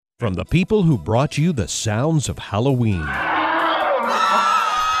From the people who brought you the sounds of Halloween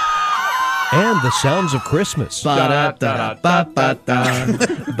and the sounds of Christmas. The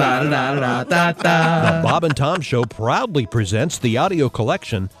Bob and Tom Show proudly presents the audio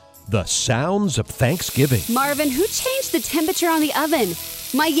collection, The Sounds of Thanksgiving. Marvin, who changed the temperature on the oven?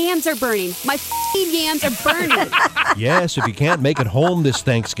 My yams are burning. My yams are burning. Yes, if you can't make it home this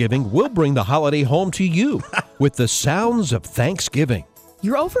Thanksgiving, we'll bring the holiday home to you with The Sounds of Thanksgiving.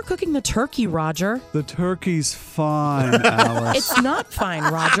 You're overcooking the turkey, Roger. The turkey's fine, Alice. It's not fine,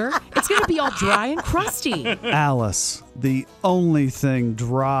 Roger. It's going to be all dry and crusty. Alice, the only thing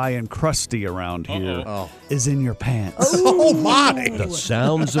dry and crusty around here is in your pants. Oh, my! The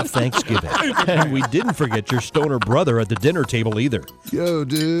Sounds of Thanksgiving. And we didn't forget your stoner brother at the dinner table either. Yo,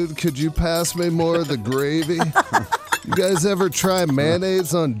 dude, could you pass me more of the gravy? You guys ever try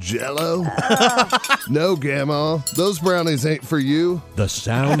mayonnaise on Jell-O? No, Gamma. Those brownies ain't for you. The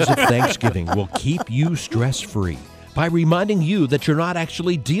Sounds of Thanksgiving will keep you stress-free by reminding you that you're not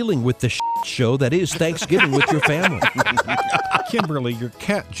actually dealing with the show that is Thanksgiving with your family. Kimberly, your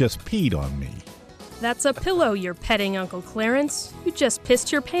cat just peed on me. That's a pillow you're petting, Uncle Clarence. You just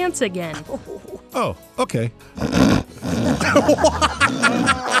pissed your pants again. Oh, okay.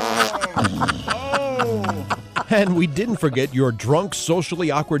 And we didn't forget your drunk,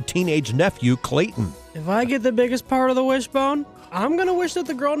 socially awkward teenage nephew, Clayton. If I get the biggest part of the wishbone, I'm going to wish that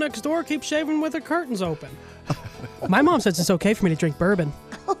the girl next door keeps shaving with her curtains open. My mom says it's okay for me to drink bourbon.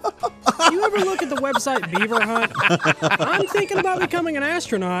 You ever look at the website Beaver Hunt? I'm thinking about becoming an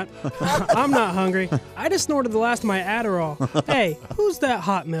astronaut. I'm not hungry. I just snorted the last of my Adderall. Hey, who's that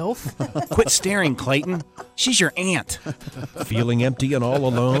hot MILF? Quit staring, Clayton. She's your aunt. Feeling empty and all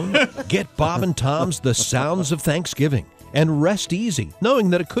alone? Get Bob and Tom's The Sounds of Thanksgiving and rest easy,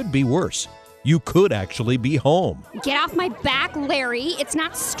 knowing that it could be worse. You could actually be home. Get off my back, Larry. It's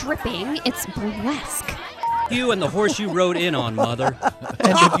not stripping, it's burlesque. You and the horse you rode in on, Mother.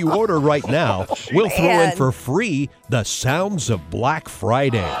 And if you order right now, we'll throw in for free The Sounds of Black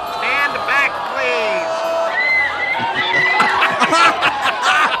Friday. Stand back,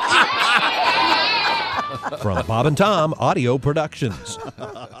 please. From Bob and Tom Audio Productions.